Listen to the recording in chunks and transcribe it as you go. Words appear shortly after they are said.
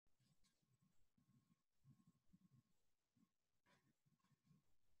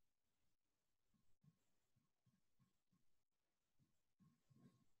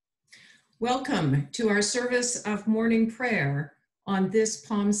Welcome to our service of morning prayer on this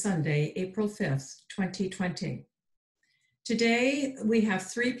Palm Sunday, April 5th, 2020. Today, we have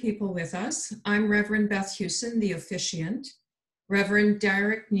three people with us. I'm Reverend Beth Hewson, the officiant. Reverend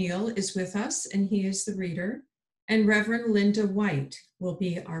Derek Neal is with us, and he is the reader. And Reverend Linda White will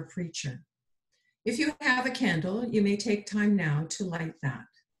be our preacher. If you have a candle, you may take time now to light that.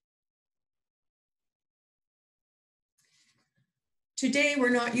 Today, we're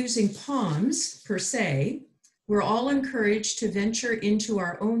not using palms per se. We're all encouraged to venture into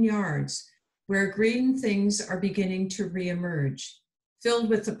our own yards where green things are beginning to reemerge, filled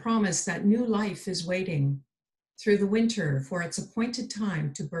with the promise that new life is waiting through the winter for its appointed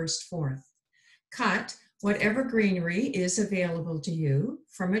time to burst forth. Cut whatever greenery is available to you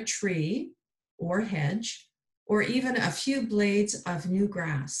from a tree or hedge, or even a few blades of new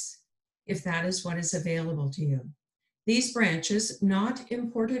grass, if that is what is available to you. These branches, not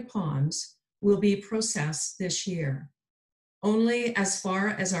imported palms, will be processed this year, only as far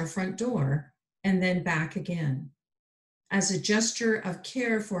as our front door and then back again, as a gesture of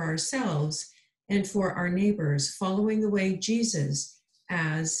care for ourselves and for our neighbors, following the way Jesus,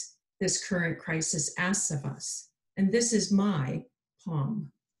 as this current crisis asks of us. And this is my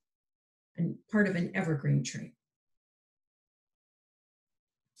palm, and part of an evergreen tree.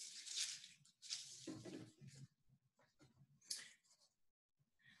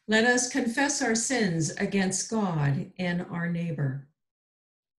 Let us confess our sins against God and our neighbor.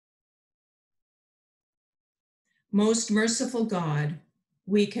 Most merciful God,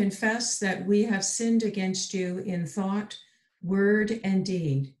 we confess that we have sinned against you in thought, word, and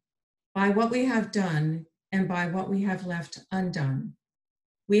deed, by what we have done and by what we have left undone.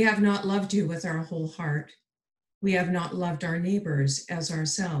 We have not loved you with our whole heart. We have not loved our neighbors as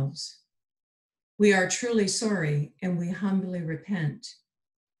ourselves. We are truly sorry and we humbly repent.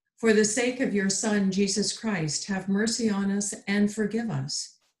 For the sake of your Son, Jesus Christ, have mercy on us and forgive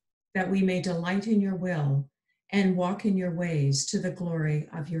us, that we may delight in your will and walk in your ways to the glory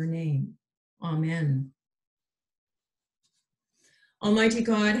of your name. Amen. Almighty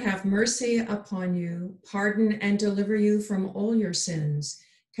God, have mercy upon you, pardon and deliver you from all your sins,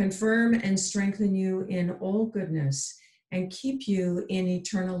 confirm and strengthen you in all goodness, and keep you in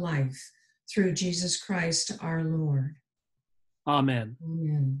eternal life, through Jesus Christ our Lord. Amen.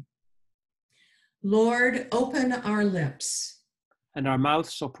 Amen. Lord, open our lips, and our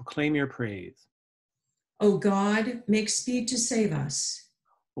mouths shall proclaim your praise. O God, make speed to save us.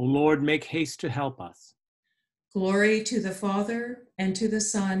 O Lord, make haste to help us. Glory to the Father, and to the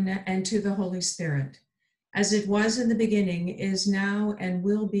Son, and to the Holy Spirit, as it was in the beginning, is now, and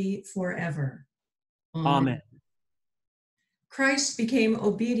will be forever. Amen. Christ became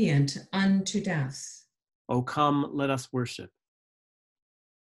obedient unto death. O come, let us worship.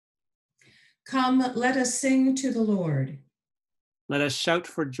 Come, let us sing to the Lord. Let us shout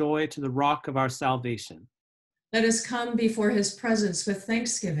for joy to the rock of our salvation. Let us come before his presence with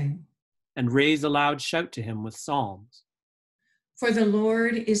thanksgiving. And raise a loud shout to him with psalms. For the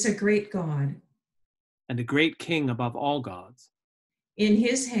Lord is a great God. And a great King above all gods. In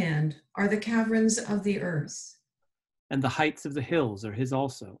his hand are the caverns of the earth. And the heights of the hills are his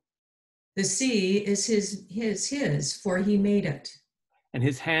also. The sea is his, for he made it. And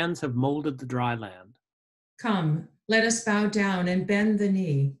his hands have molded the dry land. Come, let us bow down and bend the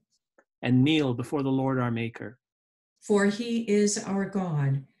knee. And kneel before the Lord our Maker. For he is our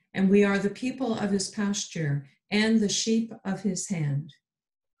God, and we are the people of his pasture and the sheep of his hand.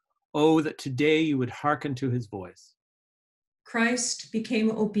 Oh, that today you would hearken to his voice. Christ became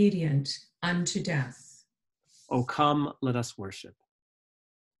obedient unto death. O come, let us worship.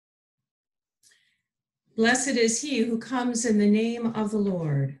 Blessed is he who comes in the name of the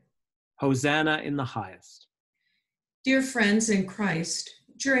Lord. Hosanna in the highest. Dear friends in Christ,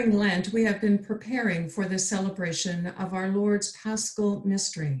 during Lent, we have been preparing for the celebration of our Lord's Paschal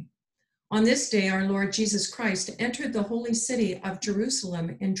mystery. On this day, our Lord Jesus Christ entered the holy city of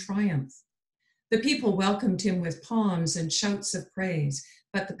Jerusalem in triumph. The people welcomed him with palms and shouts of praise,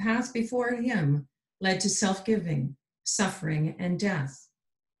 but the path before him led to self-giving, suffering, and death.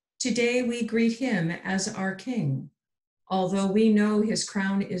 Today, we greet him as our King, although we know his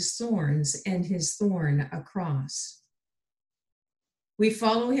crown is thorns and his thorn a cross. We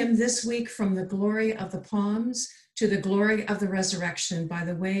follow him this week from the glory of the palms to the glory of the resurrection by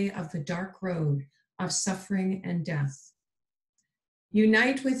the way of the dark road of suffering and death.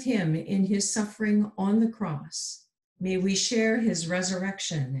 Unite with him in his suffering on the cross. May we share his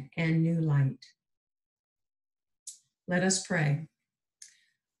resurrection and new light. Let us pray.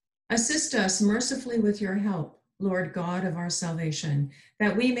 Assist us mercifully with your help, Lord God of our salvation,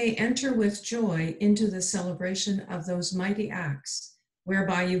 that we may enter with joy into the celebration of those mighty acts,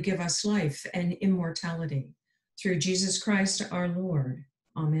 whereby you give us life and immortality. Through Jesus Christ our Lord.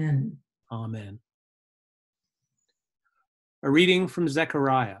 Amen. Amen. A reading from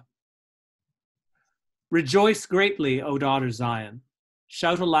Zechariah. Rejoice greatly, O daughter Zion.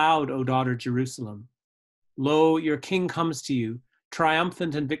 Shout aloud, O daughter Jerusalem. Lo, your king comes to you.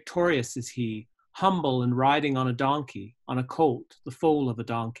 Triumphant and victorious is he, humble and riding on a donkey, on a colt, the foal of a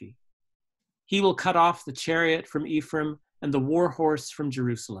donkey. He will cut off the chariot from Ephraim and the war horse from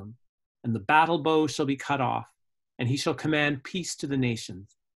Jerusalem, and the battle bow shall be cut off, and he shall command peace to the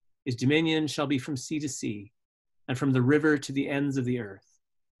nations. His dominion shall be from sea to sea, and from the river to the ends of the earth.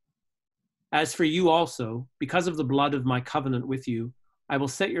 As for you also, because of the blood of my covenant with you, I will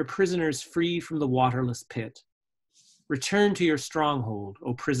set your prisoners free from the waterless pit. Return to your stronghold,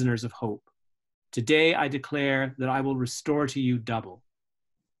 O prisoners of hope. Today I declare that I will restore to you double.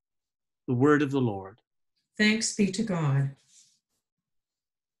 The word of the Lord. Thanks be to God.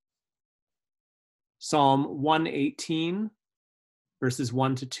 Psalm 118, verses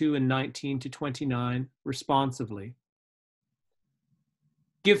 1 to 2 and 19 to 29, responsively.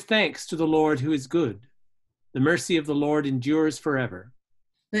 Give thanks to the Lord who is good. The mercy of the Lord endures forever.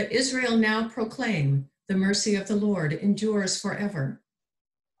 Let Israel now proclaim, the mercy of the Lord endures forever.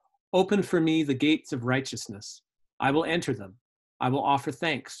 Open for me the gates of righteousness. I will enter them. I will offer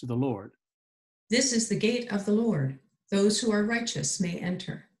thanks to the Lord. This is the gate of the Lord. Those who are righteous may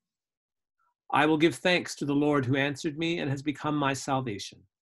enter. I will give thanks to the Lord who answered me and has become my salvation.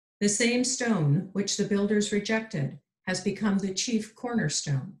 The same stone which the builders rejected has become the chief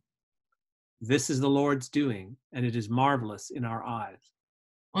cornerstone. This is the Lord's doing, and it is marvelous in our eyes.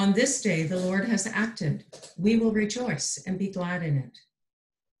 On this day the Lord has acted. We will rejoice and be glad in it.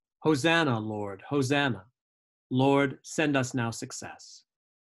 Hosanna, Lord, Hosanna. Lord, send us now success.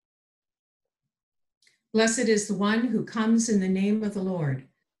 Blessed is the one who comes in the name of the Lord.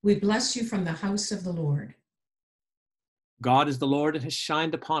 We bless you from the house of the Lord. God is the Lord and has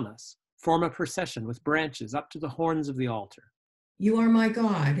shined upon us. Form a procession with branches up to the horns of the altar. You are my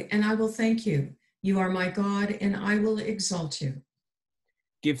God, and I will thank you. You are my God, and I will exalt you.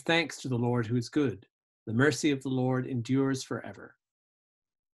 Give thanks to the Lord who is good. The mercy of the Lord endures forever.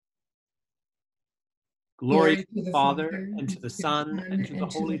 Glory to the Father, and to the Son, and to the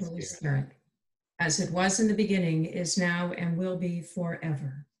Holy Spirit. As it was in the beginning, is now, and will be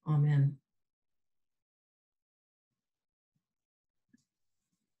forever. Amen.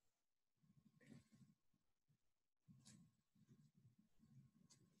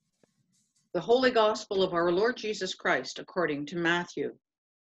 The Holy Gospel of our Lord Jesus Christ according to Matthew.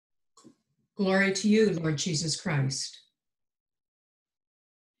 Glory to you, Lord Jesus Christ.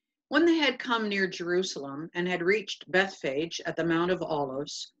 When they had come near Jerusalem and had reached Bethphage at the Mount of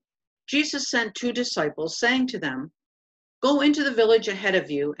Olives, Jesus sent 2 disciples, saying to them, "Go into the village ahead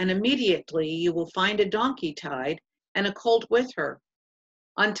of you, and immediately you will find a donkey tied and a colt with her.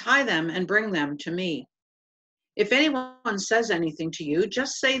 Untie them and bring them to me. If anyone says anything to you,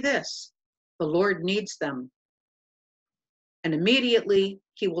 just say this: 'The Lord needs them,' and immediately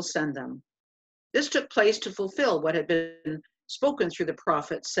he will send them." This took place to fulfill what had been spoken through the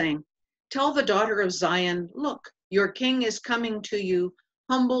prophet, saying, "Tell the daughter of Zion, look, your king is coming to you,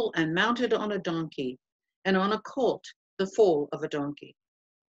 humble and mounted on a donkey, and on a colt, the foal of a donkey."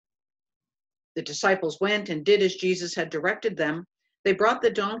 The disciples went and did as Jesus had directed them. They brought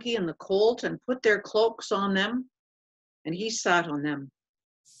the donkey and the colt and put their cloaks on them, and he sat on them.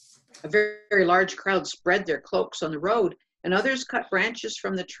 A very large crowd spread their cloaks on the road, and others cut branches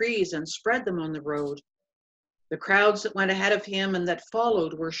from the trees and spread them on the road. The crowds that went ahead of him and that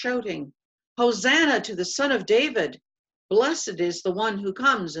followed were shouting, "Hosanna to the Son of David! Blessed is the one who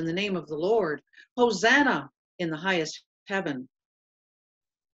comes in the name of the Lord! Hosanna in the highest heaven!"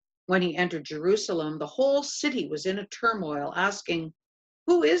 When he entered Jerusalem, the whole city was in a turmoil, asking,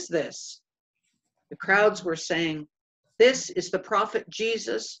 "Who is this?" The crowds were saying, "This is the prophet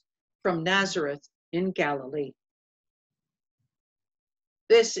Jesus from Nazareth in Galilee."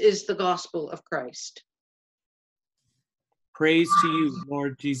 This is the gospel of Christ. Praise to you,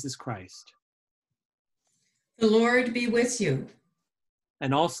 Lord Jesus Christ. The Lord be with you.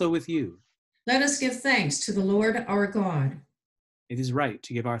 And also with you. Let us give thanks to the Lord our God. It is right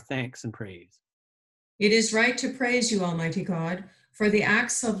to give our thanks and praise. It is right to praise you, Almighty God, for the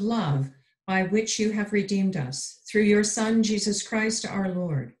acts of love by which you have redeemed us, through your Son, Jesus Christ our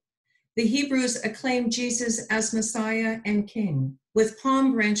Lord. The Hebrews acclaimed Jesus as Messiah and King, with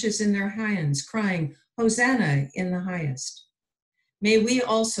palm branches in their hands, crying, "Hosanna in the highest." May we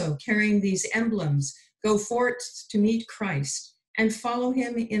also, carrying these emblems, Go forth to meet Christ and follow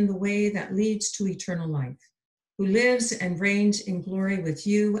him in the way that leads to eternal life, who lives and reigns in glory with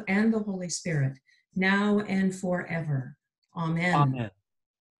you and the Holy Spirit, now and forever. Amen. Amen.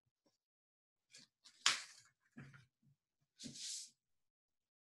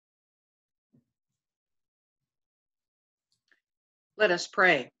 Let us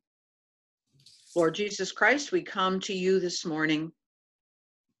pray. Lord Jesus Christ, we come to you this morning.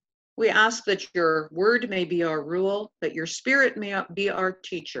 We ask that your word may be our rule, that your spirit may be our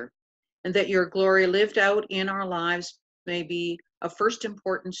teacher, and that your glory lived out in our lives may be of first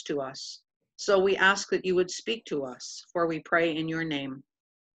importance to us. So we ask that you would speak to us, for we pray in your name.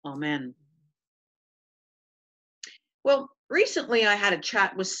 Amen. Well, recently I had a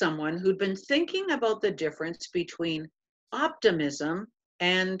chat with someone who'd been thinking about the difference between optimism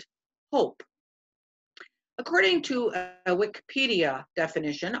and hope. According to a Wikipedia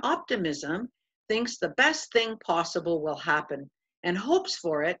definition, optimism thinks the best thing possible will happen and hopes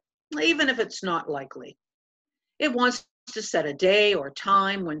for it, even if it's not likely. It wants to set a day or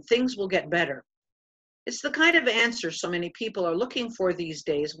time when things will get better. It's the kind of answer so many people are looking for these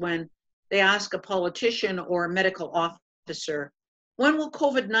days when they ask a politician or a medical officer, when will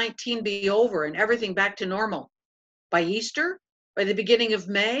COVID-19 be over and everything back to normal? By Easter? By the beginning of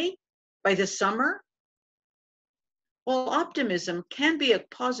May? By the summer? While optimism can be a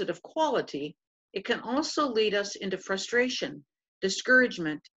positive quality, it can also lead us into frustration,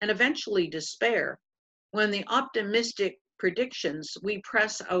 discouragement, and eventually despair when the optimistic predictions we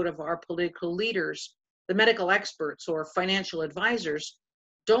press out of our political leaders, the medical experts, or financial advisors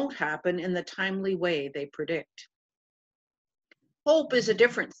don't happen in the timely way they predict. Hope is a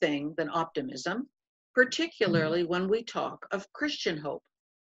different thing than optimism, particularly when we talk of Christian hope.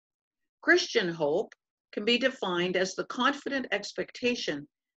 Christian hope can be defined as the confident expectation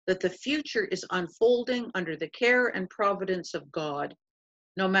that the future is unfolding under the care and providence of God,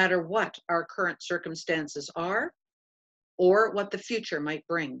 no matter what our current circumstances are or what the future might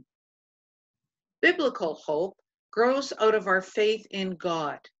bring. Biblical hope grows out of our faith in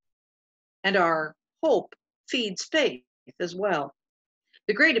God, and our hope feeds faith as well.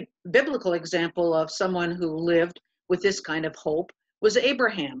 The great biblical example of someone who lived with this kind of hope was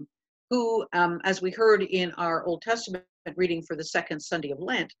Abraham, who, as we heard in our Old Testament reading for the second Sunday of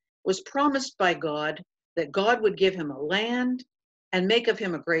Lent, was promised by God that God would give him a land and make of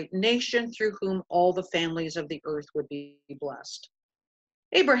him a great nation through whom all the families of the earth would be blessed.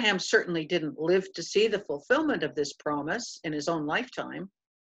 Abraham certainly didn't live to see the fulfillment of this promise in his own lifetime,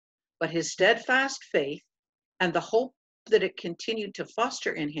 but his steadfast faith and the hope that it continued to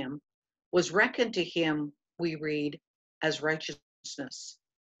foster in him was reckoned to him, we read, as righteousness.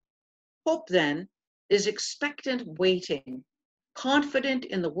 Hope, then, is expectant waiting, confident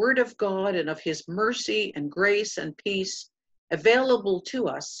in the word of God and of his mercy and grace and peace available to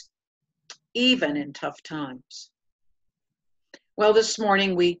us, even in tough times. Well, this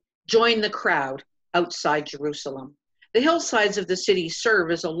morning we join the crowd outside Jerusalem. The hillsides of the city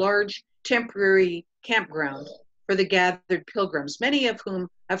serve as a large temporary campground for the gathered pilgrims, many of whom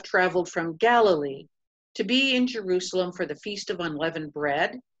have traveled from Galilee to be in Jerusalem for the Feast of Unleavened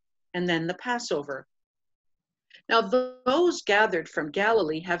Bread and then the Passover. Now, those gathered from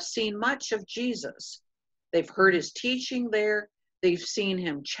Galilee have seen much of Jesus. They've heard his teaching there. They've seen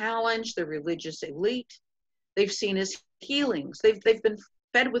him challenge the religious elite. They've seen his healings. They've been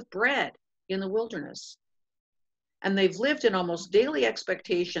fed with bread in the wilderness. And they've lived in almost daily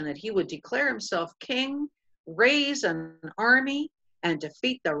expectation that he would declare himself king, raise an army, and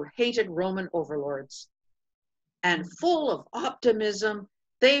defeat the hated Roman overlords. And full of optimism,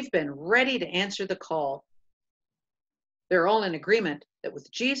 they've been ready to answer the call. They're all in agreement that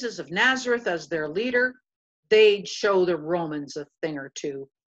with Jesus of Nazareth as their leader, they'd show the Romans a thing or two.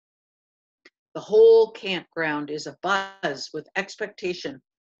 The whole campground is abuzz with expectation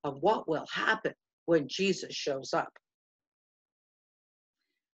of what will happen when Jesus shows up.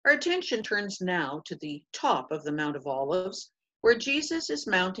 Our attention turns now to the top of the Mount of Olives, where Jesus is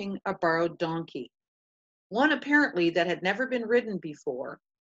mounting a borrowed donkey, one apparently that had never been ridden before,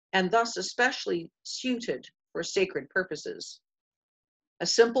 and thus especially suited for sacred purposes. A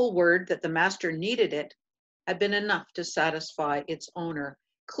simple word that the master needed it had been enough to satisfy its owner.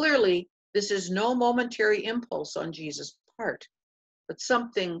 Clearly, this is no momentary impulse on Jesus' part, but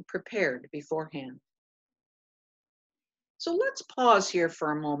something prepared beforehand. So let's pause here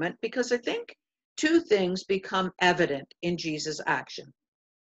for a moment, because I think two things become evident in Jesus' action.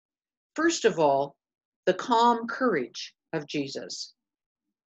 First of all, the calm courage of Jesus.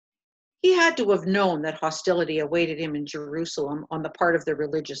 He had to have known that hostility awaited him in Jerusalem on the part of the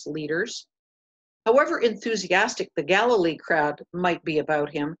religious leaders. However enthusiastic the Galilee crowd might be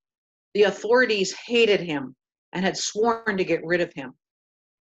about him, the authorities hated him and had sworn to get rid of him.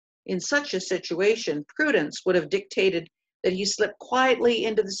 In such a situation, prudence would have dictated that he slip quietly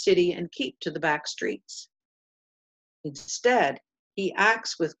into the city and keep to the back streets. Instead, he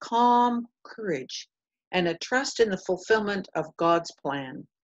acts with calm courage and a trust in the fulfillment of God's plan.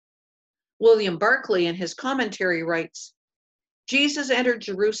 William Barclay, in his commentary, writes, Jesus entered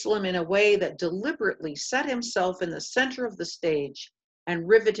Jerusalem in a way that deliberately set himself in the center of the stage and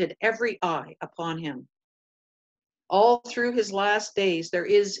riveted every eye upon him. All through his last days, there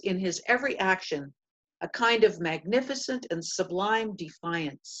is in his every action a kind of magnificent and sublime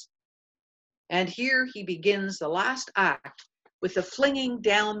defiance. And here he begins the last act with the flinging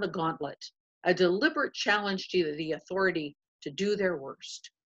down the gauntlet, a deliberate challenge to the authority to do their worst.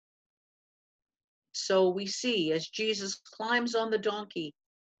 So we see, as Jesus climbs on the donkey,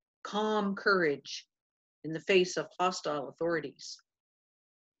 calm courage in the face of hostile authorities.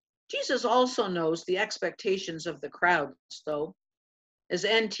 Jesus also knows the expectations of the crowds, though. As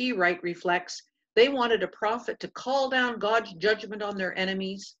N.T. Wright reflects, they wanted a prophet to call down God's judgment on their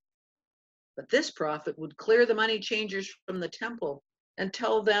enemies. But this prophet would clear the money changers from the temple and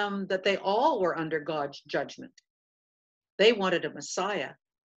tell them that they all were under God's judgment. They wanted a Messiah,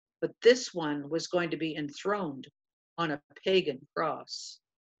 but this one was going to be enthroned on a pagan cross.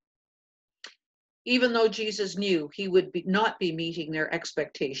 Even though Jesus knew he would not be meeting their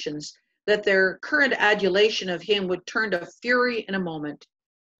expectations, that their current adulation of him would turn to fury in a moment,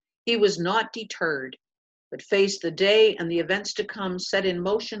 he was not deterred, but faced the day and the events to come set in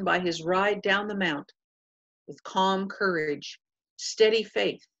motion by his ride down the mount with calm courage, steady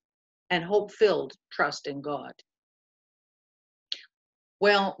faith, and hope-filled trust in God.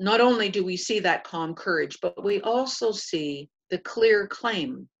 Well, not only do we see that calm courage, but we also see the clear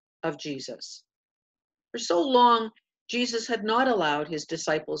claim of Jesus. For so long, Jesus had not allowed his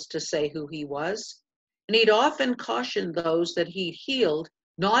disciples to say who he was, and he'd often cautioned those that he'd healed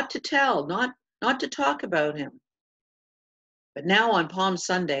not to tell, not to talk about him. But now on Palm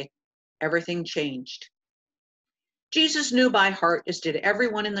Sunday, everything changed. Jesus knew by heart, as did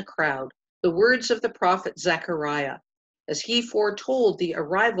everyone in the crowd, the words of the prophet Zechariah, as he foretold the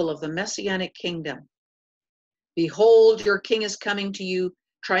arrival of the Messianic kingdom. Behold, your king is coming to you,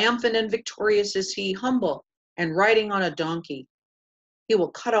 triumphant and victorious is he, humble and riding on a donkey. He will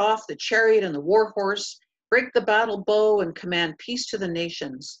cut off the chariot and the war horse, break the battle bow, and command peace to the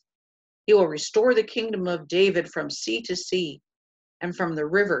nations. He will restore the kingdom of David from sea to sea and from the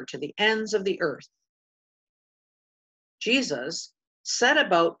river to the ends of the earth. Jesus set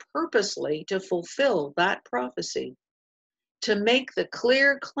about purposely to fulfill that prophecy, to make the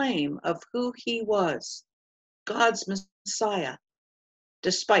clear claim of who he was, God's Messiah,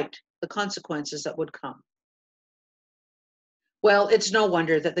 despite the consequences that would come. Well, it's no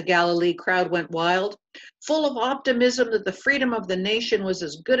wonder that the Galilee crowd went wild, full of optimism that the freedom of the nation was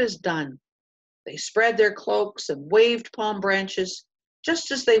as good as done. They spread their cloaks and waved palm branches, just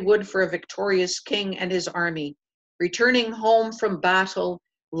as they would for a victorious king and his army, returning home from battle,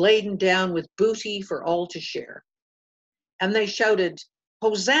 laden down with booty for all to share. And they shouted,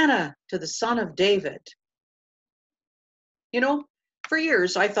 "Hosanna to the Son of David." You know, for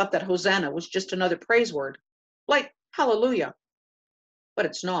years I thought that Hosanna was just another praise word, like hallelujah. But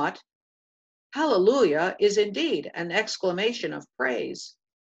it's not. Hallelujah is indeed an exclamation of praise.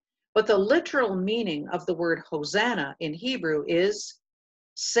 But the literal meaning of the word Hosanna in Hebrew is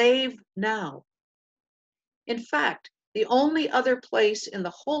save now. In fact, the only other place in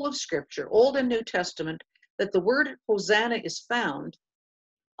the whole of Scripture, Old and New Testament, that the word Hosanna is found,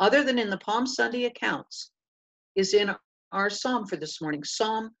 other than in the Palm Sunday accounts, is in our psalm for this morning,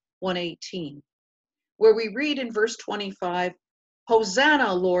 Psalm 118, where we read in verse 25,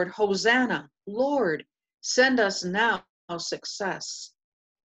 Hosanna, Lord, Hosanna, Lord, send us now success.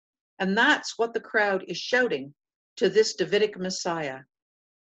 And that's what the crowd is shouting to this Davidic Messiah.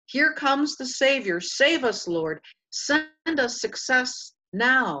 Here comes the Savior, save us, Lord, send us success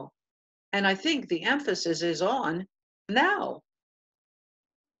now. And I think the emphasis is on now.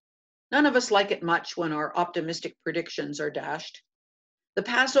 None of us like it much when our optimistic predictions are dashed. The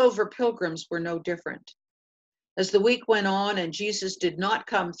Passover pilgrims were no different. As the week went on and Jesus did not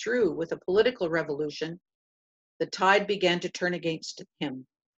come through with a political revolution, the tide began to turn against him.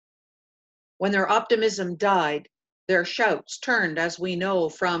 When their optimism died, their shouts turned, as we know,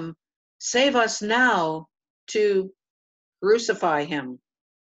 from save us now to crucify him.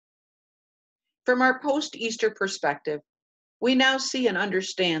 From our post-Easter perspective, we now see and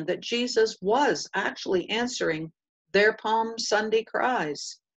understand that Jesus was actually answering their Palm Sunday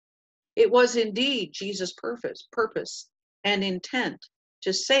cries. It was indeed Jesus' purpose and intent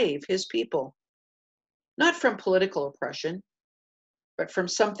to save his people, not from political oppression, but from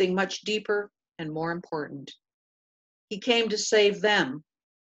something much deeper and more important. He came to save them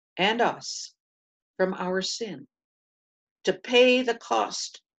and us from our sin, to pay the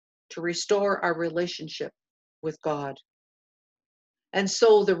cost to restore our relationship with God. And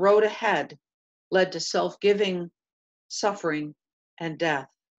so the road ahead led to self-giving, suffering, and death.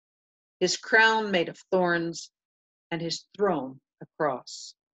 His crown made of thorns and his throne a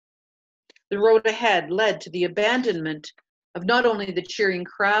cross. The road ahead led to the abandonment of not only the cheering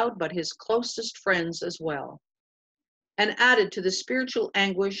crowd, but his closest friends as well. And added to that,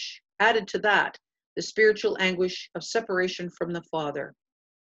 the spiritual anguish of separation from the Father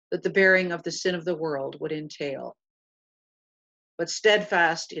that the bearing of the sin of the world would entail. But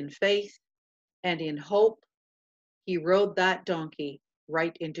steadfast in faith and in hope, he rode that donkey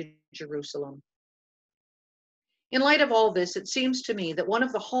right into Jerusalem. In light of all this, it seems to me that one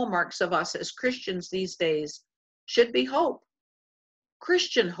of the hallmarks of us as Christians these days should be hope.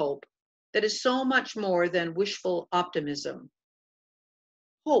 Christian hope that is so much more than wishful optimism.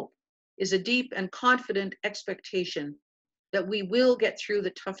 Hope is a deep and confident expectation that we will get through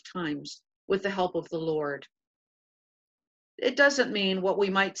the tough times with the help of the Lord. It doesn't mean what we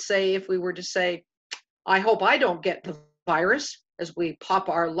might say if we were to say, I hope I don't get the virus, as we pop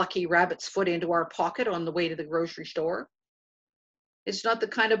our lucky rabbit's foot into our pocket on the way to the grocery store. It's not the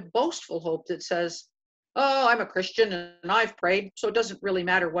kind of boastful hope that says, oh, I'm a Christian and I've prayed, so it doesn't really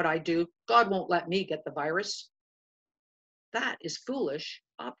matter what I do. God won't let me get the virus. That is foolish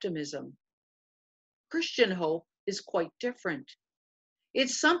optimism. Christian hope is quite different.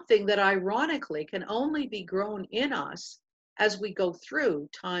 It's something that ironically can only be grown in us as we go through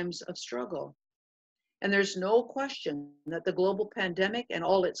times of struggle. And there's no question that the global pandemic and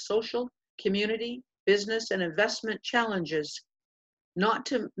all its social, community, business, and investment challenges, not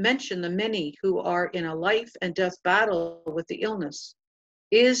to mention the many who are in a life and death battle with the illness,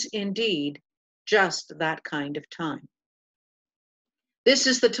 is indeed just that kind of time. This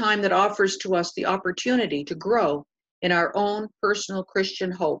is the time that offers to us the opportunity to grow in our own personal Christian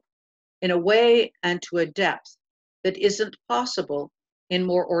hope in a way and to a depth that isn't possible in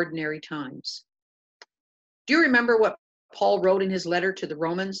more ordinary times. Do you remember what Paul wrote in his letter to the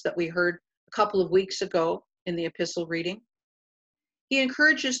Romans that we heard a couple of weeks ago in the epistle reading? He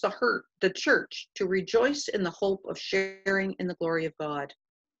encourages the church to rejoice in the hope of sharing in the glory of God.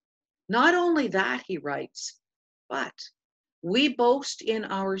 Not only that, he writes, but we boast in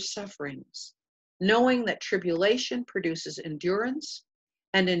our sufferings, knowing that tribulation produces endurance,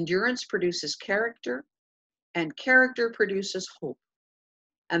 and endurance produces character, and character produces hope.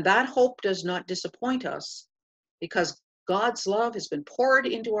 And that hope does not disappoint us, because God's love has been poured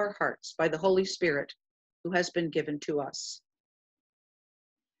into our hearts by the Holy Spirit who has been given to us.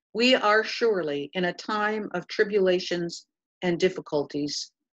 We are surely in a time of tribulations and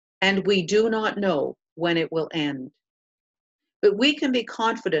difficulties, and we do not know when it will end. But we can be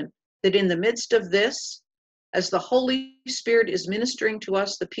confident that in the midst of this, as the Holy Spirit is ministering to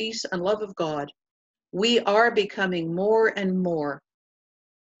us the peace and love of God, we are becoming more and more,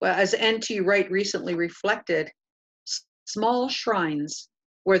 well, as N.T. Wright recently reflected, small shrines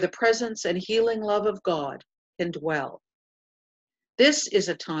where the presence and healing love of God can dwell. This is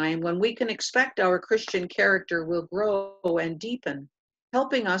a time when we can expect our Christian character will grow and deepen,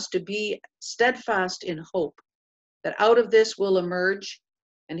 helping us to be steadfast in hope that out of this will emerge,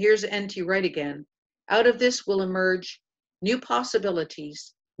 and here's N.T. Wright again, out of this will emerge new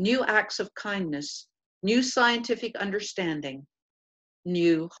possibilities, new acts of kindness, new scientific understanding,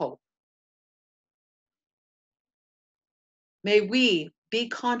 new hope. May we be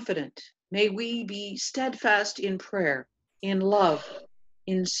confident. May we be steadfast in prayer, in love,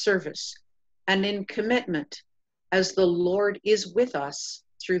 in service, and in commitment as the Lord is with us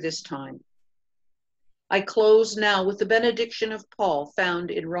through this time. I close now with the benediction of Paul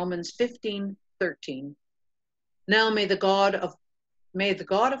found in Romans 15:13. Now may the God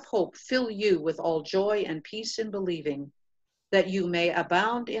of hope fill you with all joy and peace in believing, that you may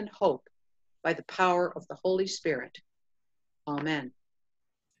abound in hope by the power of the Holy Spirit. Amen.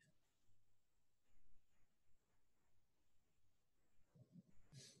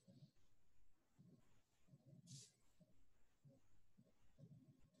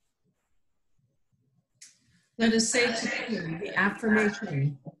 Let us say together the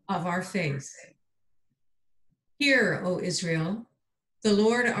affirmation of our faith. Hear, O Israel, the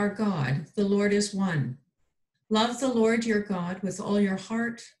Lord our God, the Lord is one. Love the Lord your God with all your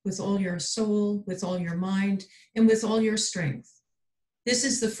heart, with all your soul, with all your mind, and with all your strength. This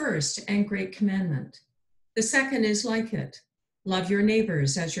is the first and great commandment. The second is like it. Love your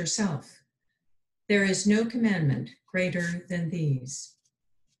neighbors as yourself. There is no commandment greater than these.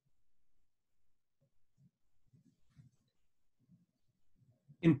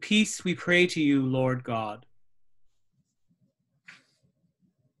 In peace we pray to you, Lord God.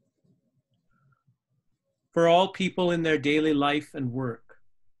 For all people in their daily life and work.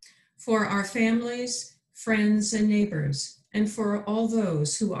 For our families, friends, and neighbors, and for all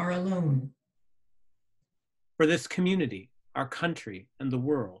those who are alone. For this community, our country, and the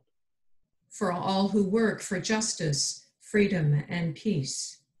world. For all who work for justice, freedom, and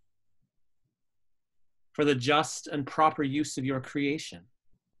peace. For the just and proper use of your creation.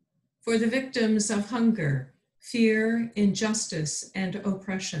 For the victims of hunger, fear, injustice, and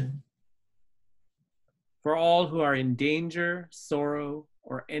oppression. For all who are in danger, sorrow,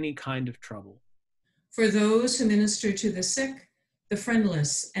 or any kind of trouble. For those who minister to the sick, the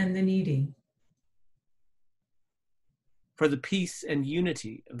friendless, and the needy. For the peace and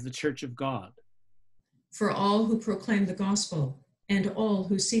unity of the Church of God. For all who proclaim the gospel, and all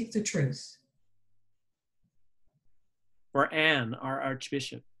who seek the truth. For Anne, our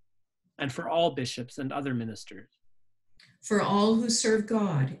Archbishop, and for all bishops and other ministers. For all who serve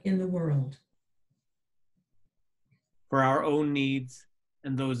God in the world. For our own needs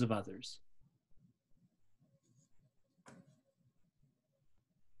and those of others.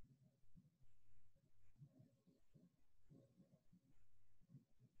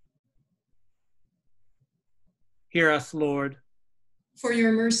 Hear us, Lord. For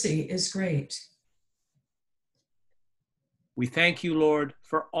your mercy is great. We thank you, Lord,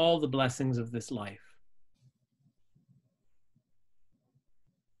 for all the blessings of this life.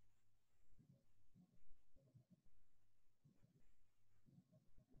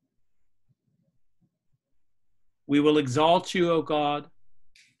 We will exalt you, O God,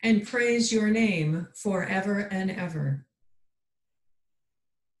 and praise your name forever and ever.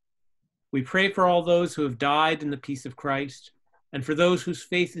 We pray for all those who have died in the peace of Christ, and for those whose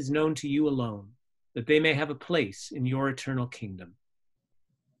faith is known to you alone, that they may have a place in your eternal kingdom.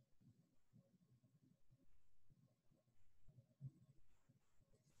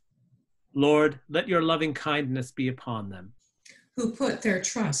 Lord, let your loving kindness be upon them. Who put their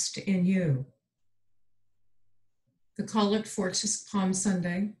trust in you. The Collect for Palm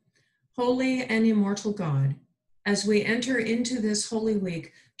Sunday. Holy and immortal God, as we enter into this Holy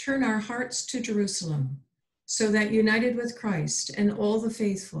Week, turn our hearts to Jerusalem, so that united with Christ and all the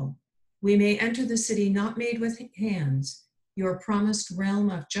faithful, we may enter the city not made with hands, your promised realm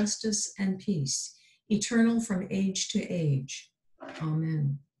of justice and peace, eternal from age to age.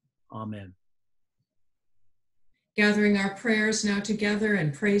 Amen. Amen. Gathering our prayers now together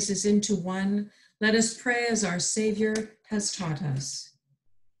and praises into one, let us pray as our Savior has taught us.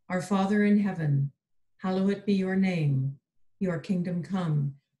 Our Father in heaven, hallowed be your name. Your kingdom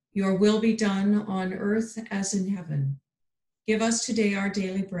come. Your will be done on earth as in heaven. Give us today our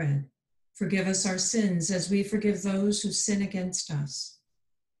daily bread. Forgive us our sins as we forgive those who sin against us.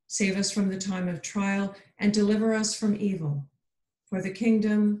 Save us from the time of trial and deliver us from evil. For the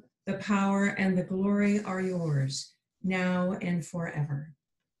kingdom, the power, and the glory are yours, now and forever.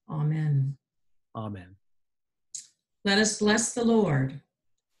 Amen. Amen. Let us bless the Lord.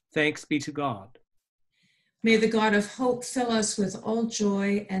 Thanks be to God. May the God of hope fill us with all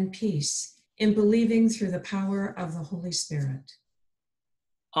joy and peace in believing through the power of the Holy Spirit.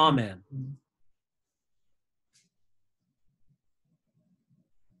 Amen.